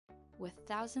With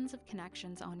thousands of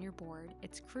connections on your board,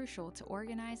 it's crucial to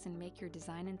organize and make your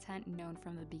design intent known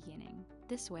from the beginning.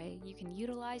 This way, you can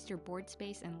utilize your board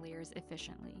space and layers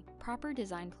efficiently. Proper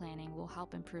design planning will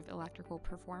help improve electrical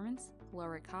performance,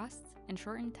 lower costs, and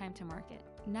shorten time to market.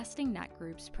 Nesting net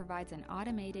groups provides an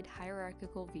automated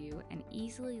hierarchical view and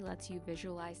easily lets you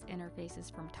visualize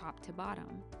interfaces from top to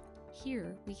bottom.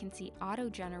 Here, we can see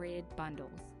auto-generated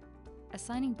bundles.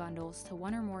 Assigning bundles to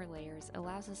one or more layers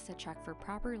allows us to check for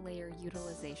proper layer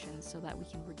utilization so that we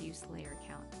can reduce layer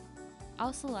count.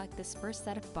 I'll select this first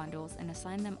set of bundles and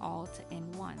assign them all to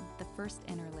In1, the first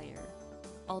inner layer.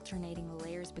 Alternating the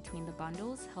layers between the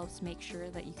bundles helps make sure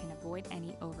that you can avoid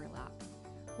any overlap.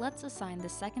 Let's assign the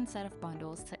second set of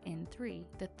bundles to In3,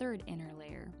 the third inner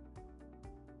layer.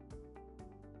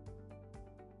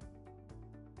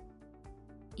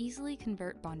 Easily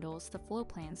convert bundles to flow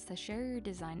plans to share your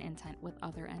design intent with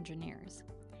other engineers.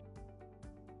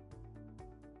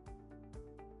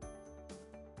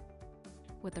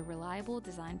 With a reliable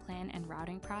design plan and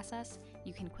routing process,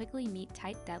 you can quickly meet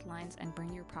tight deadlines and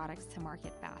bring your products to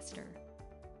market faster.